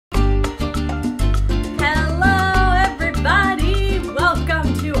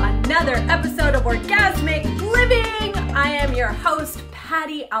of Orgasmic Living. I am your host,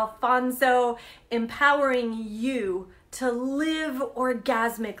 Patty Alfonso, empowering you to live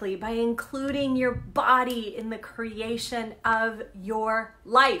orgasmically by including your body in the creation of your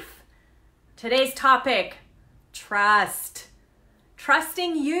life. Today's topic, trust.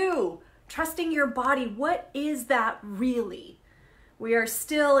 Trusting you, trusting your body. What is that really? We are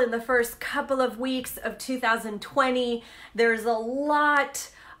still in the first couple of weeks of 2020. There's a lot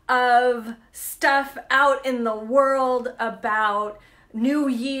of stuff out in the world about new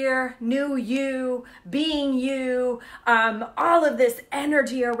year, new you, being you, all of this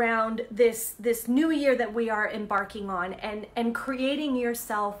energy around this new year that we are embarking on and creating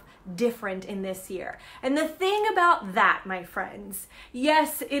yourself different in this year. And the thing about that, my friends,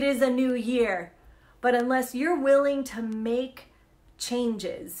 yes, it is a new year, but unless you're willing to make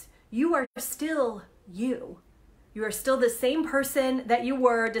changes, you are still you. You are still the same person that you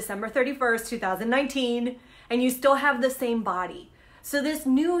were December 31st, 2019, and you still have the same body. So this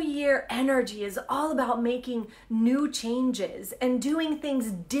new year energy is all about making new changes and doing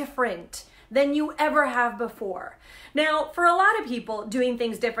things different than you ever have before. Now, for a lot of people, doing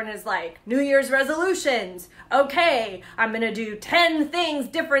things different is like New Year's resolutions. Okay, I'm gonna do 10 things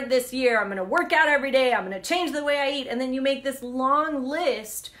different this year. I'm gonna work out every day. I'm gonna change the way I eat. And then you make this long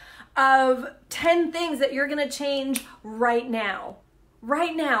list of 10 things that you're gonna change right now.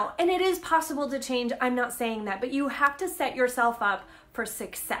 Right now. And it is possible to change. I'm not saying that, but you have to set yourself up for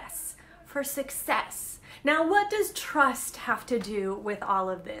success. For success. Now, what does trust have to do with all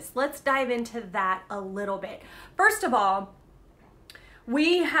of this? Let's dive into that a little bit. First of all,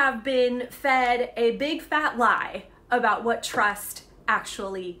 we have been fed a big fat lie about what trust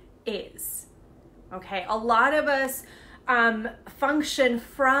actually is. Okay, a lot of us function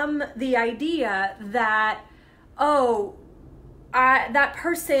from the idea that, that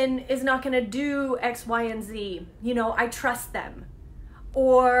person is not going to do X, Y, and Z. You know, I trust them.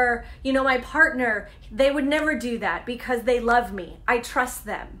 Or, you know, my partner, they would never do that because they love me. I trust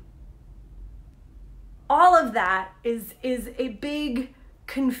them. All of that is a big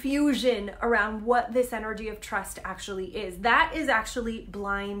confusion around what this energy of trust actually is. That is actually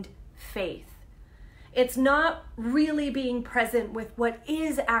blind faith. It's not really being present with what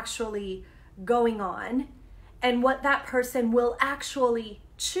is actually going on and what that person will actually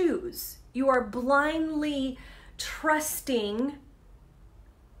choose. You are blindly trusting,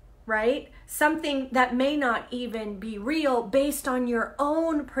 right? Something that may not even be real based on your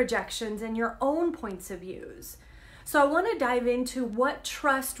own projections and your own points of views. So I want to dive into what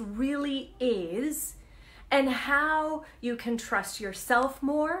trust really is and how you can trust yourself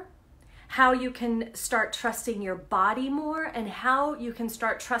more, how you can start trusting your body more, and how you can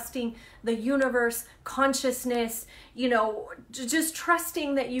start trusting the universe, consciousness, you know, just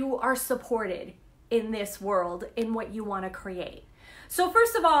trusting that you are supported in this world, in what you want to create. So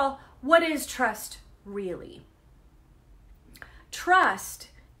first of all, what is trust really? Trust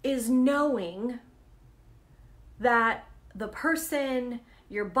is knowing that the person,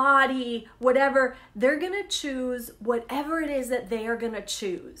 your body, whatever, they're going to choose whatever it is that they are going to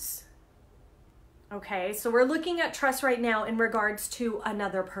choose. Okay, so we're looking at trust right now in regards to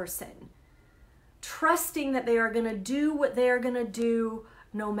another person. Trusting that they are going to do what they are going to do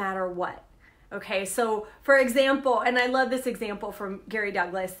no matter what. Okay, so for example, and I love this example from Gary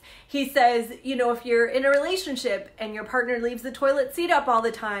Douglas, he says, you know, if you're in a relationship and your partner leaves the toilet seat up all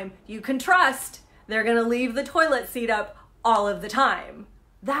the time, you can trust they're going to leave the toilet seat up all of the time.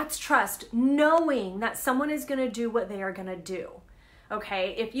 That's trust, knowing that someone is going to do what they are going to do.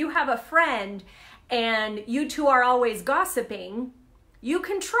 Okay, if you have a friend and you two are always gossiping, you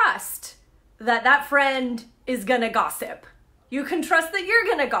can trust that that friend is going to gossip. You can trust that you're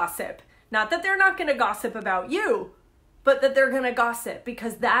going to gossip. Not that they're not going to gossip about you, but that they're going to gossip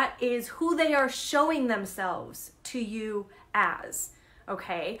because that is who they are showing themselves to you as.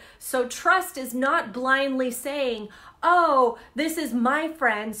 Okay? So trust is not blindly saying, oh, this is my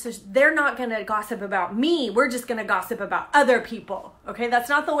friend, so they're not going to gossip about me. We're just going to gossip about other people. Okay? That's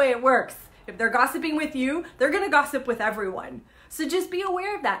not the way it works. If they're gossiping with you, they're going to gossip with everyone. So just be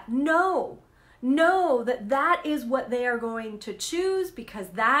aware of that. Know that that is what they are going to choose because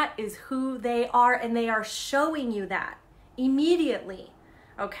that is who they are and they are showing you that immediately,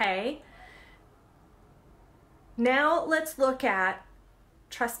 okay? Now let's look at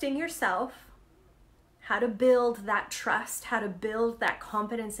trusting yourself, how to build that trust, how to build that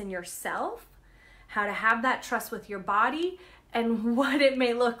confidence in yourself, how to have that trust with your body, and what it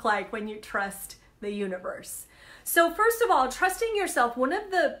may look like when you trust the universe. So first of all, trusting yourself, one of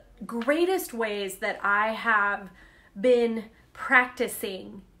the greatest ways that I have been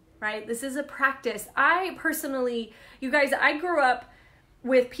practicing right? This is a practice. I personally, you guys, I grew up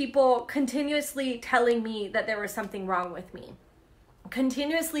with people continuously telling me that there was something wrong with me,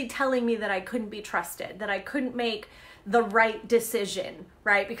 continuously telling me that I couldn't be trusted, that I couldn't make the right decision,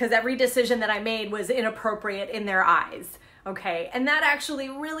 right? Because every decision that I made was inappropriate in their eyes, okay? And that actually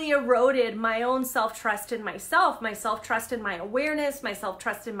really eroded my own self-trust in myself, my self-trust in my awareness, my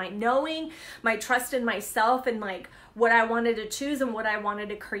self-trust in my knowing, my trust in myself and like what I wanted to choose and what I wanted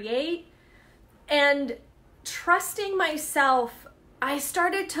to create. And trusting myself, I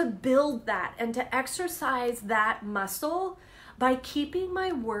started to build that and to exercise that muscle by keeping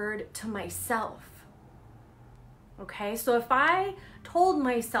my word to myself. Okay, so if I told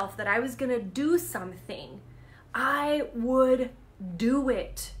myself that I was gonna do something, I would do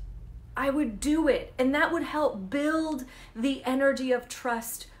it. I would do it. And that would help build the energy of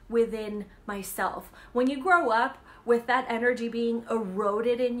trust within myself. When you grow up with that energy being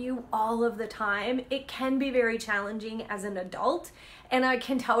eroded in you all of the time, it can be very challenging as an adult. And I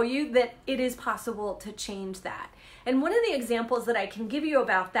can tell you that it is possible to change that. And one of the examples that I can give you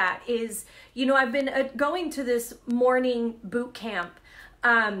about that is, you know, I've been going to this morning boot camp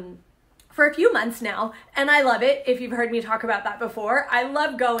for a few months now, and I love it. If you've heard me talk about that before, I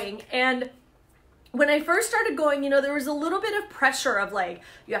love going. And when I first started going, you know, there was a little bit of pressure of like,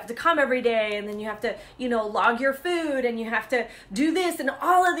 you have to come every day and then you have to, you know, log your food and you have to do this and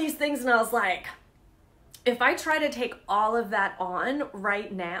all of these things. And I was like, if I try to take all of that on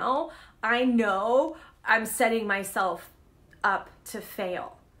right now, I know I'm setting myself up to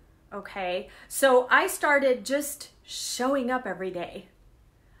fail, okay? So I started just showing up every day,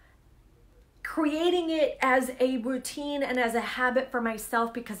 creating it as a routine and as a habit for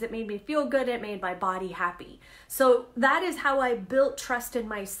myself because it made me feel good, it made my body happy. So that is how I built trust in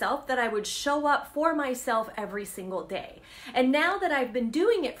myself, that I would show up for myself every single day. And now that I've been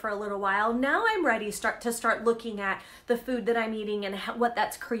doing it for a little while, now I'm ready to start looking at the food that I'm eating and what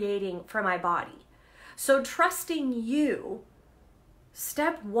that's creating for my body. So trusting you,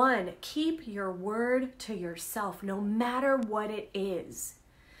 step one, keep your word to yourself, no matter what it is.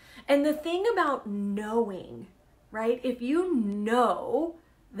 And the thing about knowing, right? If you know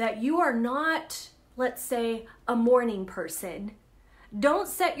that you are not, let's say, a morning person, don't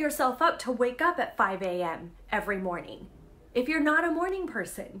set yourself up to wake up at 5 a.m. every morning. If you're not a morning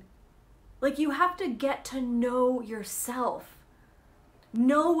person, like you have to get to know yourself.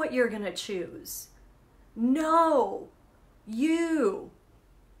 Know what you're gonna choose. Know you.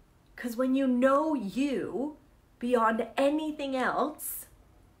 Because when you know you beyond anything else,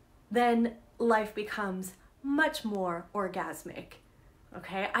 then life becomes much more orgasmic.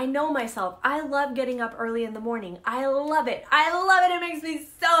 Okay, I know myself. I love getting up early in the morning. I love it. I love it. It makes me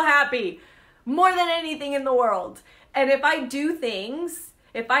so happy. More than anything in the world. And if I do things,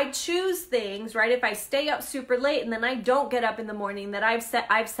 if I choose things, right? If I stay up super late and then I don't get up in the morning, that I've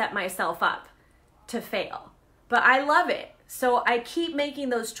set myself up to fail. But I love it. So I keep making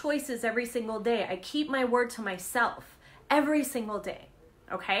those choices every single day. I keep my word to myself every single day.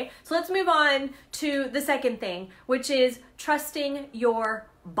 Okay, so let's move on to the second thing, which is trusting your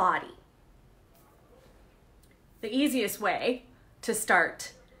body. The easiest way to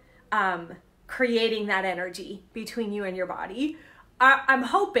start creating that energy between you and your body. I'm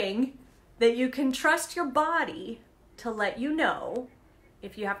hoping that you can trust your body to let you know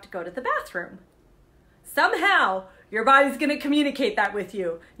if you have to go to the bathroom. Somehow, your body's gonna communicate that with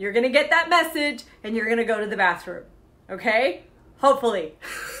you. You're gonna get that message and you're gonna go to the bathroom, okay? Hopefully.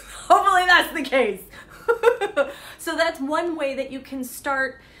 Hopefully that's the case. So that's one way that you can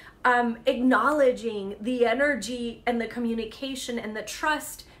start acknowledging the energy and the communication and the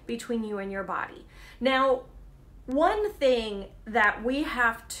trust between you and your body. Now, one thing that we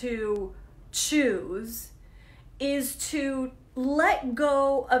have to choose is to let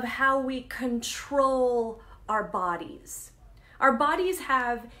go of how we control our bodies. Our bodies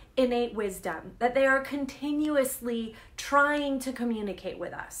have innate wisdom that they are continuously trying to communicate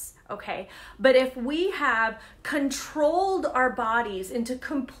with us, okay? But if we have controlled our bodies into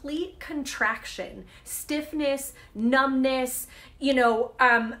complete contraction, stiffness, numbness,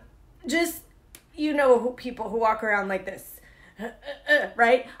 just, people who walk around like this,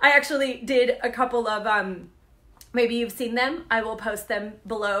 right? I actually did a couple of, maybe you've seen them. I will post them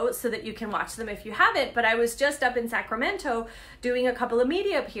below so that you can watch them if you haven't. But I was just up in Sacramento doing a couple of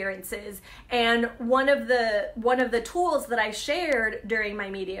media appearances, and one of the tools that I shared during my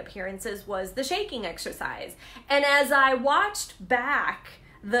media appearances was the shaking exercise. And as I watched back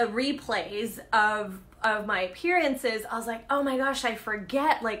the replays of my appearances, I was like, oh my gosh, I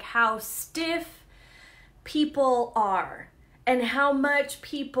forget like how stiff people are. and how much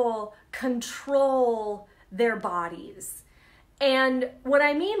people control their bodies. And what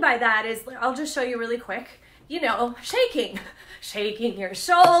I mean by that is, I'll just show you really quick, shaking your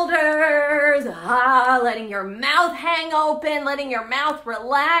shoulders, letting your mouth hang open, letting your mouth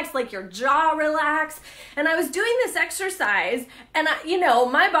relax, like your jaw relax. And I was doing this exercise and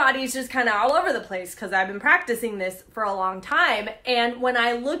my body's just kind of all over the place because I've been practicing this for a long time. And when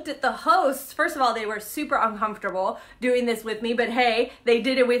I looked at the hosts, first of all, they were super uncomfortable doing this with me, but hey, they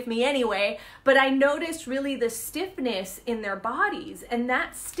did it with me anyway. But I noticed really the stiffness in their bodies, and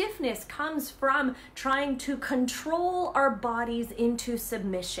that stiffness comes from trying to control our bodies into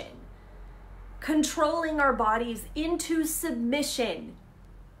submission. Controlling our bodies into submission.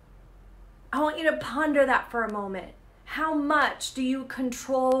 I want you to ponder that for a moment. How much do you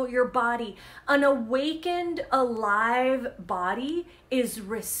control your body? An awakened, alive body is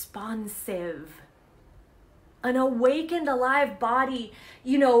responsive. An awakened, alive body,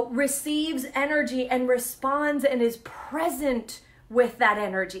 receives energy and responds and is present with that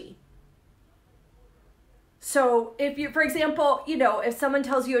energy. So if you, for example, if someone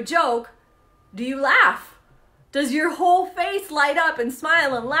tells you a joke, do you laugh? Does your whole face light up and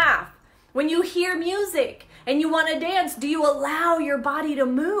smile and laugh? When you hear music and you want to dance, do you allow your body to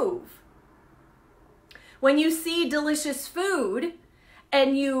move? When you see delicious food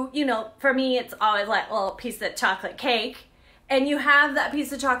and for me, it's always like a little piece of chocolate cake, and you have that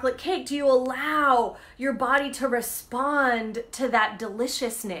piece of chocolate cake, do you allow your body to respond to that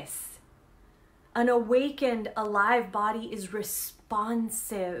deliciousness? An awakened, alive body is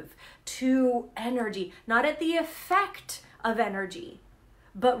responsive to energy, not at the effect of energy,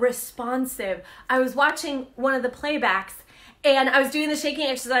 but responsive. I was watching one of the playbacks and I was doing the shaking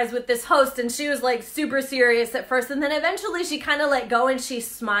exercise with this host, and she was like super serious at first, and then eventually she kind of let go and she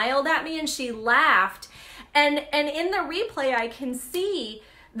smiled at me and she laughed. And in the replay, I can see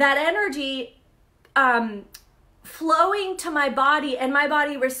that energy flowing to my body and my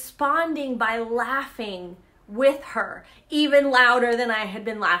body responding by laughing with her, even louder than I had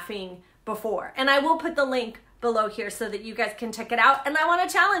been laughing before. And I will put the link below here so that you guys can check it out. And I want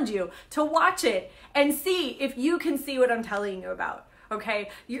to challenge you to watch it and see if you can see what I'm telling you about. Okay?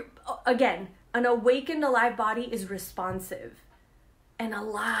 Again, an awakened, alive body is responsive and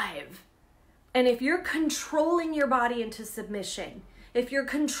alive. And if you're controlling your body into submission, if you're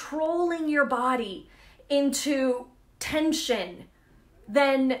controlling your body into tension,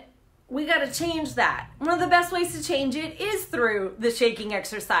 then we got to change that. One of the best ways to change it is through the shaking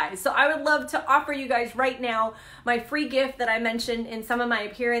exercise. So I would love to offer you guys right now my free gift that I mentioned in some of my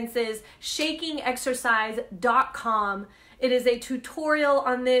appearances, shakingexercise.com. It is a tutorial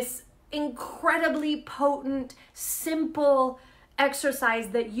on this incredibly potent, simple exercise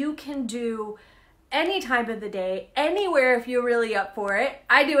that you can do any time of the day, anywhere if you're really up for it.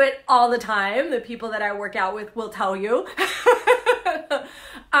 I do it all the time. The people that I work out with will tell you.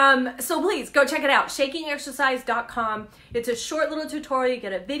 So please go check it out, shakingexercise.com. It's a short little tutorial. You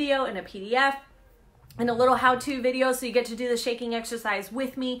get a video and a PDF and a little how-to video, so you get to do the shaking exercise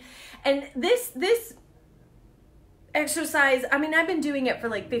with me. And this exercise, I mean, I've been doing it for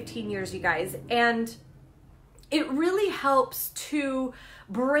like 15 years, you guys, and it really helps to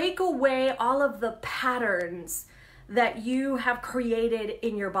break away all of the patterns that you have created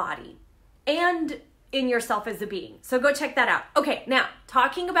in your body and in yourself as a being. So go check that out. Okay, now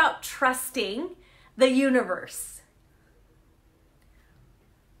talking about trusting the universe.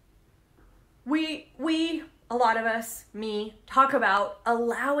 We, a lot of us, me, talk about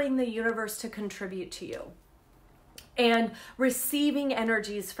allowing the universe to contribute to you and receiving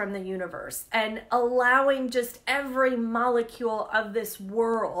energies from the universe and allowing just every molecule of this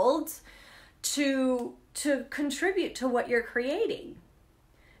world to contribute to what you're creating.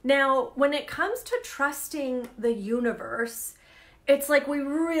 Now, when it comes to trusting the universe, it's like we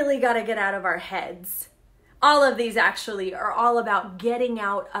really got to get out of our heads. All of these actually are all about getting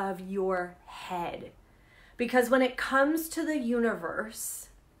out of your head. Because when it comes to the universe,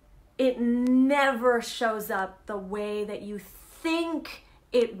 it never shows up the way that you think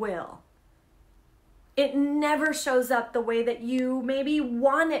it will. It never shows up the way that you maybe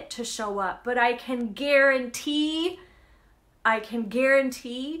want it to show up. But I can guarantee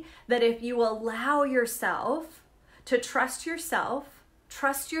that if you allow yourself to trust yourself,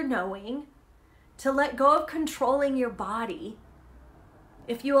 trust your knowing, to let go of controlling your body,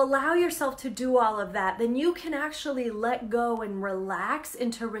 if you allow yourself to do all of that, then you can actually let go and relax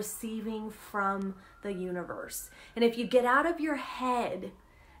into receiving from the universe. And if you get out of your head,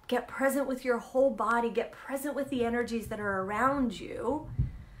 get present with your whole body, get present with the energies that are around you,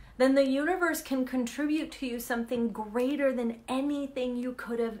 then the universe can contribute to you something greater than anything you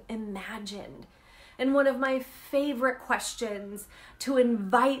could have imagined. And one of my favorite questions to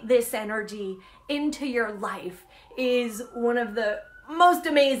invite this energy into your life is one of the most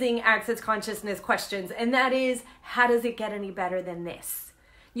amazing Access Consciousness questions, and that is, how does it get any better than this?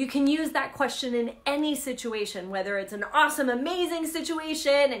 You can use that question in any situation, whether it's an awesome, amazing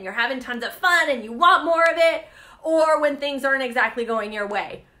situation and you're having tons of fun and you want more of it, or when things aren't exactly going your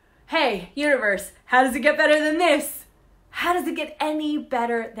way. Hey, universe, how does it get better than this? How does it get any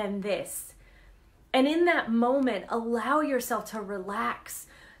better than this? And in that moment, allow yourself to relax,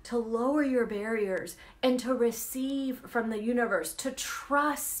 to lower your barriers, and to receive from the universe, to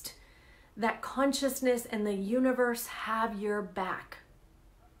trust that consciousness and the universe have your back.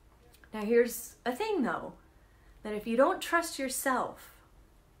 Now here's a thing though, that if you don't trust yourself,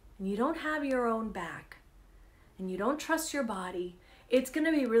 and you don't have your own back, and you don't trust your body, it's going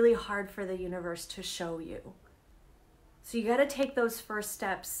to be really hard for the universe to show you. So you got to take those first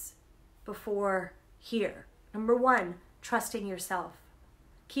steps before here. Number one, trusting yourself.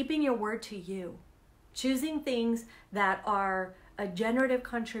 Keeping your word to you. Choosing things that are a generative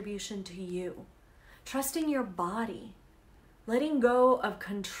contribution to you. Trusting your body. Letting go of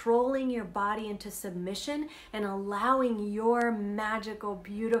controlling your body into submission and allowing your magical,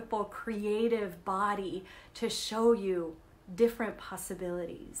 beautiful, creative body to show you different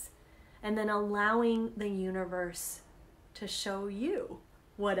possibilities. And then allowing the universe to show you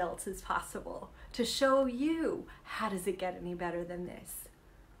what else is possible. To show you, how does it get any better than this?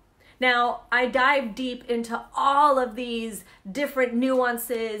 Now, I dive deep into all of these different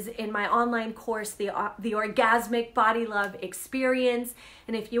nuances in my online course, the Orgasmic Body Love Experience.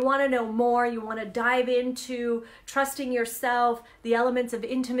 And if you want to know more, you want to dive into trusting yourself, the elements of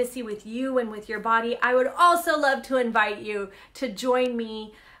intimacy with you and with your body, I would also love to invite you to join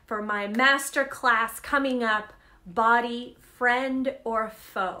me for my masterclass coming up, Body, Friend or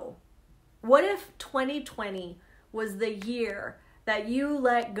Foe. What if 2020 was the year that you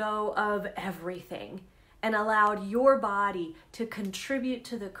let go of everything and allowed your body to contribute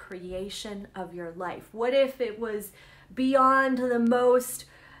to the creation of your life? What if it was beyond the most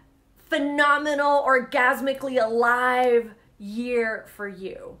phenomenal, orgasmically alive year for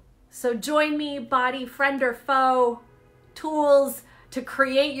you? So join me, Body, Friend or Foe, tools to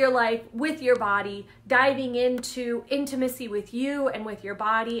create your life with your body, diving into intimacy with you and with your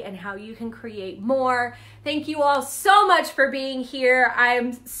body and how you can create more. Thank you all so much for being here.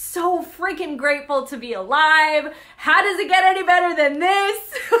 I'm so freaking grateful to be alive. How does it get any better than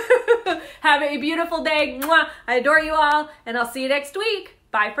this? Have a beautiful day. Mwah. I adore you all, and I'll see you next week.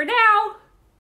 Bye for now.